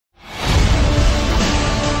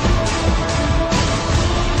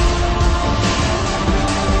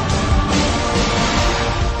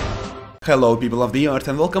Hello people of the art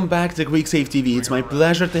and welcome back to QuickSaveTV. It's my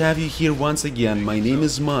pleasure to have you here once again. My name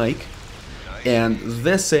is Mike and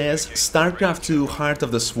this is StarCraft 2 Heart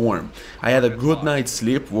of the Swarm. I had a good night's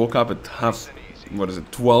sleep, woke up at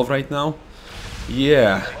 12 right now?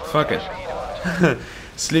 Yeah, fuck it.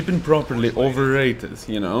 Sleeping properly, overrated,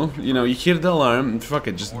 you know? You hear the alarm, fuck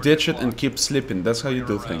it, just ditch it and keep sleeping. That's how you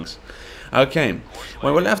do things. Okay,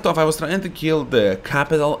 when we left off I was trying to kill the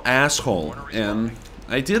capital asshole and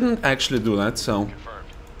I didn't actually do that, so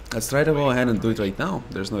let's try to go ahead and do it right now.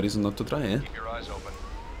 There's no reason not to try, eh?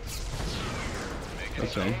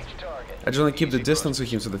 Okay. I just want to keep the distance with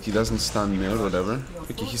him so that he doesn't stun me or whatever.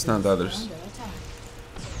 Okay, he stunned others.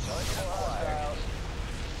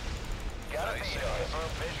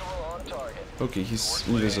 Okay, he's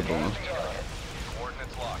invisible now.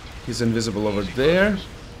 He's invisible over there.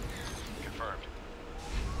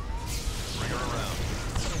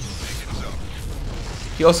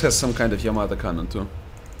 He also has some kind of Yamato cannon too.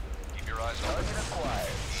 Keep your eyes open.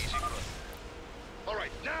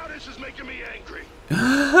 Alright, now this is making me angry.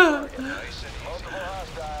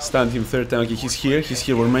 Stunned him third time. Okay, he's here.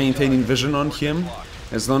 We're maintaining vision on him.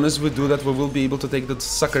 As long as we do that, we will be able to take that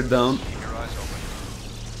sucker down.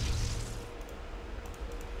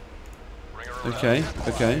 Okay,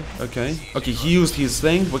 okay, he used his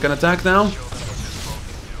thing. We can attack now.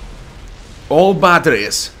 All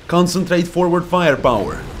batteries, concentrate forward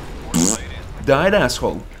firepower. Died,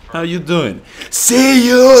 asshole. How you doing? See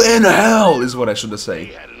you in hell is what I should say.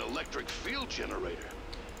 He had an electric field generator.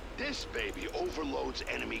 This baby overloads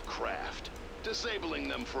enemy craft, disabling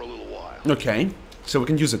them for a little while. Okay, so we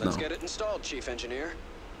can use it now. Let's get it installed, Chief Engineer.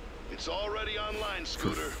 It's already online,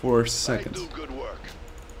 Scooter. For 4 seconds. I do good work.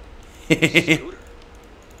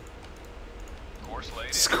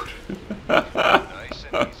 Scooter. Scooter. Nice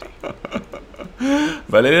and easy.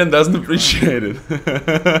 Valerian doesn't appreciate it.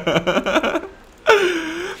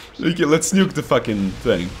 Okay, let's nuke the fucking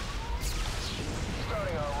thing.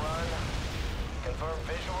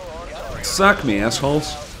 Suck me,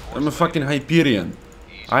 assholes. I'm a fucking Hyperion.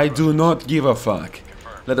 I do not give a fuck.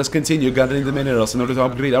 Let us continue gathering the minerals in order to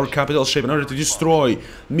upgrade our capital ship, in order to destroy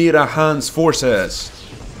Mira Han's forces.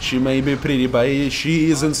 She may be pretty, but she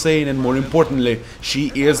is insane, and more importantly,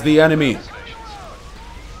 she is the enemy.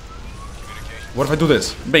 What if I do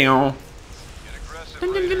this? Bam!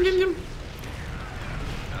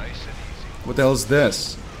 What the hell is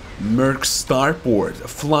this? Merc starport. A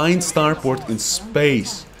flying starport in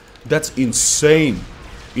space. That's insane.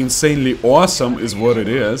 Insanely awesome is what it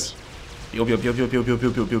is. I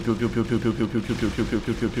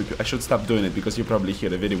should stop doing it because you probably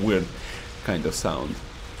hear a very weird kind of sound.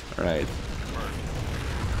 Alright.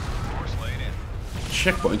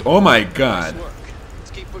 Checkpoint. Oh my god.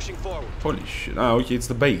 Keep pushing forward. Holy shit. Oh, okay, it's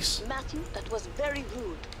the base. Matthew, that was very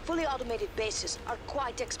rude. Fully automated bases are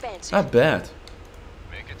quite expensive. I bet.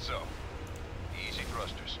 Make it so. Easy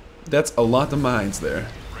thrusters. That's a lot of mines there.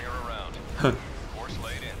 Bring her around. Course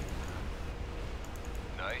laid in.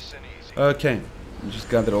 Nice and easy. Okay. We just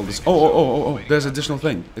gathered all this. Oh, there's additional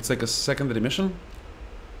thing. It's like a secondary mission.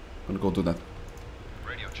 I'm gonna go do that.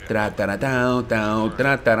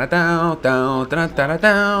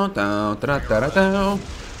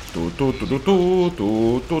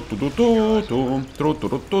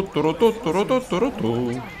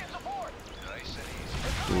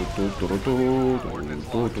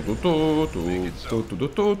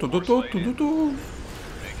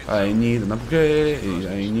 I need an upgrade.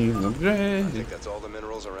 I need an upgrade.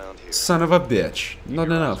 Son of a bitch. Not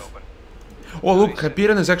enough. Oh look,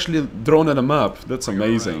 Hyperion is actually drawn on a map. That's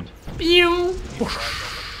amazing.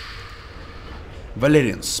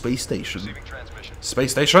 Valerian, space station.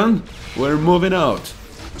 Space station? We're moving out.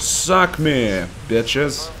 Suck me,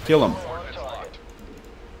 bitches. Kill him.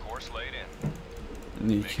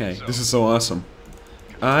 Okay, this is so awesome.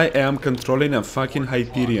 I am controlling a fucking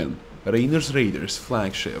Hyperion. Rainer's Raiders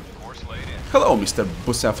flagship. Hello, Mr.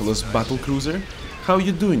 Bucephalus Battlecruiser. How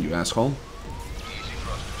you doing, you asshole?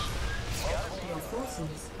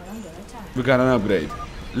 We got an upgrade.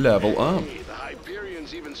 Level up. Hey, the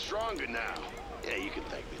Hyperion's even stronger now. Yeah, you can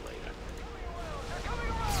thank me later.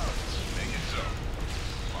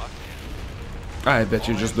 I bet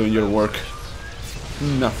you're just doing your work.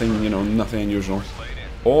 Nothing, nothing unusual.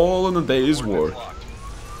 All in a day's work.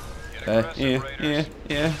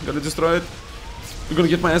 Yeah. Gonna destroy it. We're gonna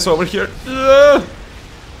get my ass over here.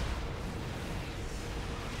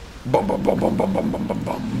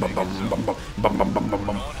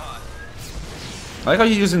 I like how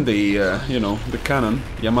you're using the, the cannon,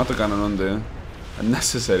 Yamato cannon on the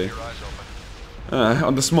unnecessary.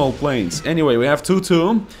 On the small planes. Anyway, we have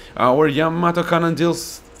 2-2. Our Yamato cannon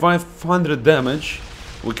deals 500 damage.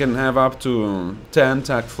 We can have up to 10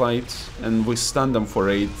 tag flights, and we stun them for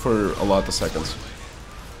a lot of seconds.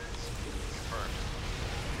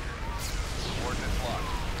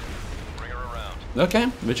 Okay,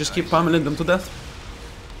 we just keep pummeling them to death.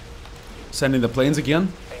 Sending the planes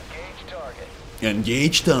again.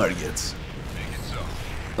 Engage targets.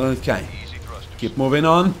 Okay, keep moving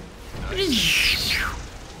on.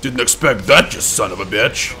 Didn't expect that, you son of a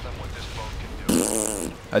bitch.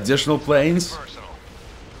 Additional planes.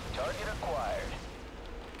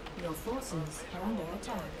 Your forces are under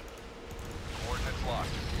attack.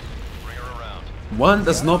 One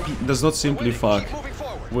does not simply fuck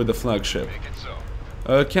with the flagship.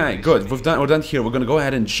 Okay, good. We're done here. We're gonna go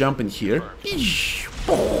ahead and jump in here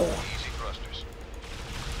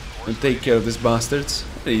and take care of these bastards.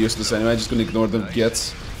 They're useless anyway. I'm just gonna ignore them.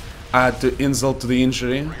 Gets add the insult to the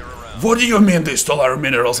injury. What do you mean they stole our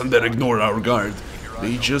minerals and then ignored our guard?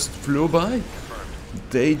 They just flew by.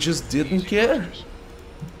 They just didn't care.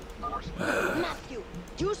 Matthew,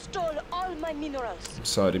 you stole all my minerals. I'm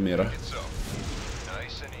sorry, Mira.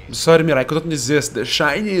 I'm sorry, Mira. I couldn't resist. The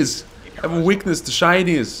shinies. I have a weakness to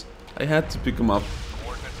shinies. I had to pick them up.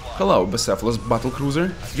 Hello, Bacephalus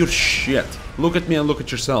battlecruiser. You're shit. Look at me and look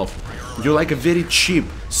at yourself. You're like a very cheap,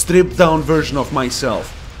 stripped down version of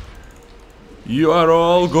myself. You are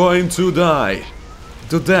all going to die.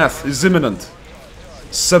 The death is imminent.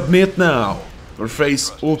 Submit now or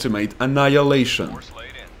face ultimate annihilation.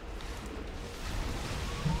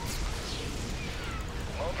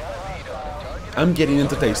 I'm getting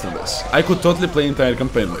into taste of this. I could totally play an entire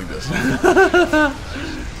campaign like this.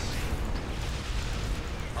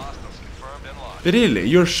 Really?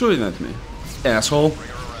 You're shooting at me? Asshole.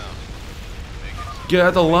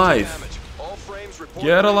 Get alive.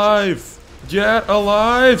 Get alive. Get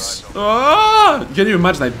alive. Ah! Can you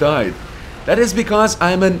imagine I died? That is because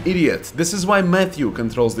I'm an idiot. This is why Matthew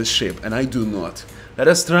controls this ship and I do not. Let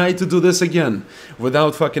us try to do this again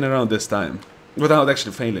without fucking around this time. Without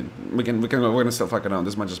actually failing. We're gonna still fuck around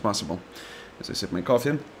as much as possible. As I sip my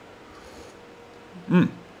coffee.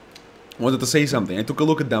 Wanted to say something. I took a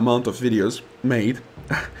look at the amount of videos made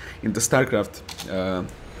in the StarCraft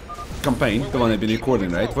campaign, the one I've been recording,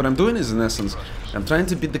 right? What I'm doing is, in essence, I'm trying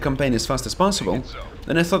to beat the campaign as fast as possible.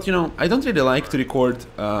 Then I thought, you know, I don't really like to record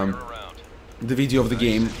the video of the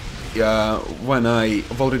game when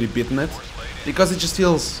I've already beaten it, because it just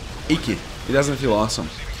feels icky. It doesn't feel awesome.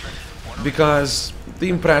 Because the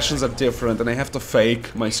impressions are different and I have to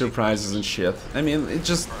fake my surprises and shit. I mean, it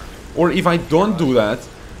just... Or if I don't do that,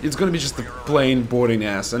 it's gonna be just a plain boring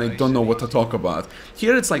ass and I don't know what to talk about.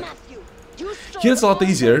 Here it's like... Here it's a lot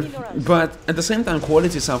easier, but at the same time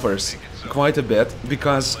quality suffers quite a bit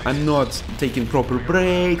because I'm not taking proper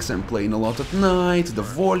breaks, I'm playing a lot at night, the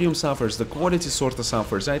volume suffers, the quality sort of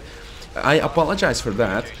suffers, right? I apologize for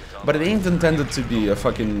that, but it ain't intended to be a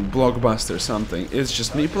fucking blockbuster or something. It's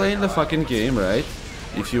just me playing the fucking game, right?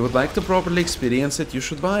 If you would like to properly experience it, you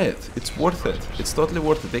should buy it. It's worth it. It's totally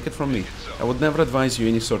worth it. Take it from me. I would never advise you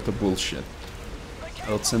any sort of bullshit.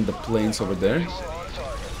 I'll send the planes over there.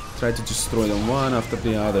 Try to destroy them one after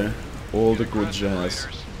the other. All the good jazz.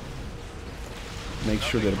 Make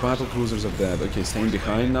sure their battle cruisers are dead. Okay, staying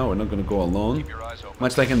behind now. We're not gonna go alone.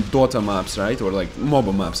 Much like in Dota maps, right? Or like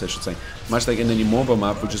MOBA maps, I should say. Much like in any MOBA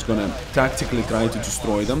map, we're just gonna tactically try to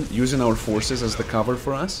destroy them, using our forces as the cover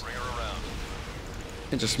for us.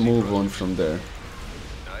 And just move on from there.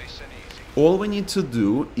 All we need to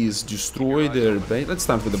do is destroy their base. Let's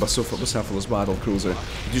start with the Bacephalus battle cruiser.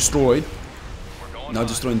 Destroyed. Now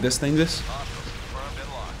destroying this thing,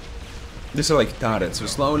 These are like turrets. We're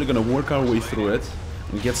slowly gonna work our way through it.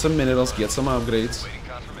 And get some minerals, get some upgrades.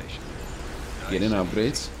 Getting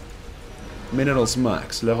upgrades. Minerals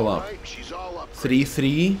max, level up.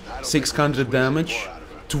 3-3, 600 damage,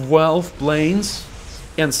 12 planes,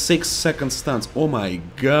 and 6-second stuns. Oh my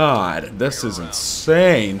god, this is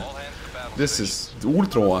insane. This is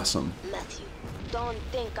ultra awesome. Matthew, don't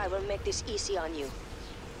think I will make this easy on you.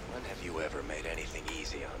 When have you ever made anything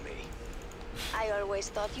easy on me? I always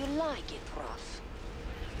thought you like it rough.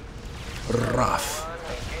 Rough.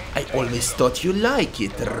 I always thought you like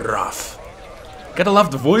it rough. Gotta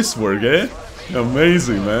love the voice work, eh?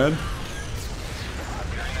 Amazing, man.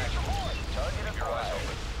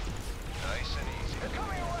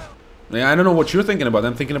 Yeah, I don't know what you're thinking about.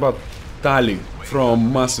 I'm thinking about Tali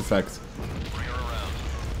from Mass Effect.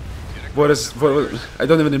 I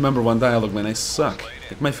don't even remember one dialogue, man. I suck.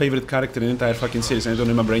 Like my favorite character in the entire fucking series. I don't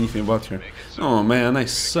remember anything about her. Oh man, I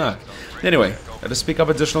suck. Anyway, let us pick up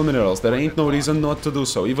additional minerals. There ain't no reason not to do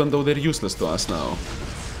so, even though they're useless to us now.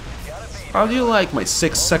 How do you like my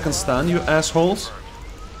 6-second stun, you assholes?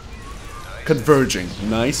 Converging.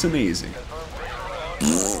 Nice and easy.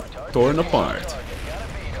 Torn apart.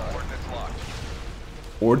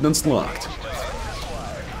 Ordnance locked.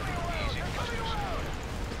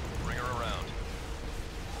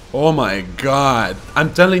 Oh my god.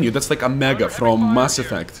 I'm telling you, that's like a Mega from Mass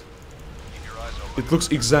Effect. It looks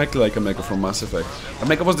exactly like a Mega from Mass Effect. A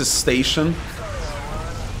Mega was the station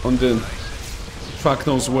on the fuck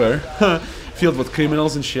knows where. Filled with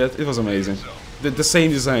criminals and shit. It was amazing. The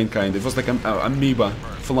same design kind. It was like an amoeba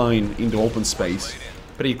flying in the open space.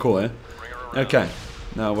 Pretty cool, eh? Okay.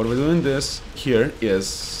 Now what we're doing this here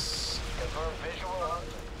is...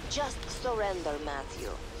 Just surrender, Matthew.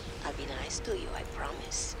 I'll be nice to you, I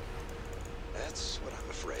promise. That's what I'm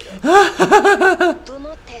afraid of. Do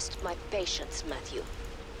not test my patience, Matthew.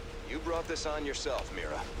 You brought this on yourself,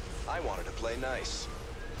 Mira. I wanted to play nice.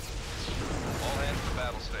 All hands to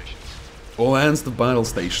battle stations. All hands to battle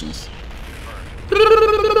stations.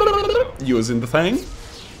 Using the thing.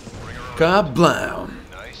 Kablam.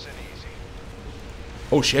 Nice and easy.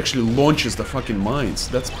 Oh, she actually launches the fucking mines.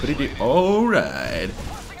 That's pretty alright. Your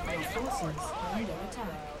forces are under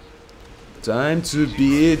attack. Time to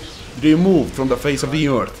be removed from the face of the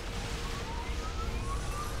earth.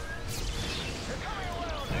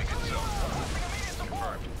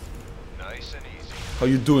 Nice and easy. How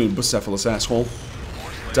you doing, Bucephalus asshole?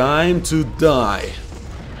 Time to die.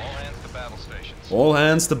 All hands to battle stations. All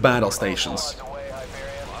hands to battle stations.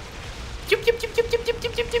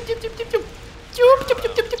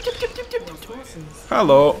 Your forces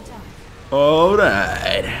Hello.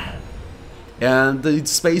 Alright. And the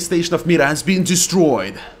space station of Mira has been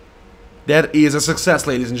destroyed. That is a success,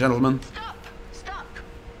 ladies and gentlemen. Stop! Stop!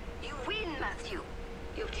 You win, Matthew.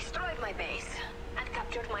 You've destroyed my base and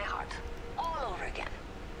captured my heart. All over again.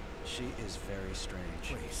 She is very strange.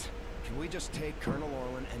 Please, can we just take Colonel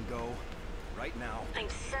Orlin and go right now? I'm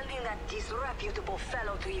sending that disreputable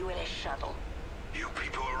fellow to you in a shuttle. You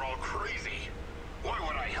people are all crazy. Why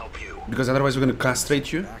would I help you? Because otherwise we're gonna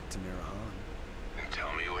castrate you. Back to Mira.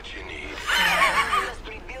 Tell me what you need. I must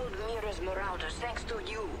rebuild Mira's Marauders thanks to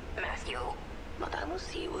you, Matthew. But I will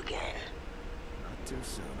see you again. Not too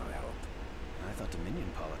soon, I hope. I thought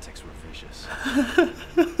Dominion politics were vicious.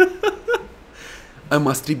 I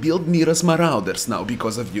must rebuild Mira's Marauders now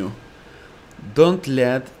because of you. Don't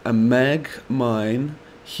let a mag mine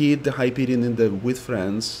hit the Hyperion in the with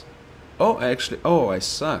friends. Oh, actually, oh, I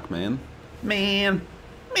suck, man. Man.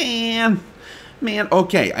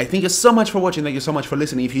 Okay, I thank you so much for watching, thank you so much for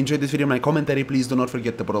listening. If you enjoyed this video, my commentary, please do not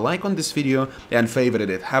forget to put a like on this video and favorite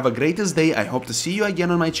it. Have a greatest day, I hope to see you again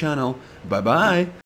on my channel. Bye bye.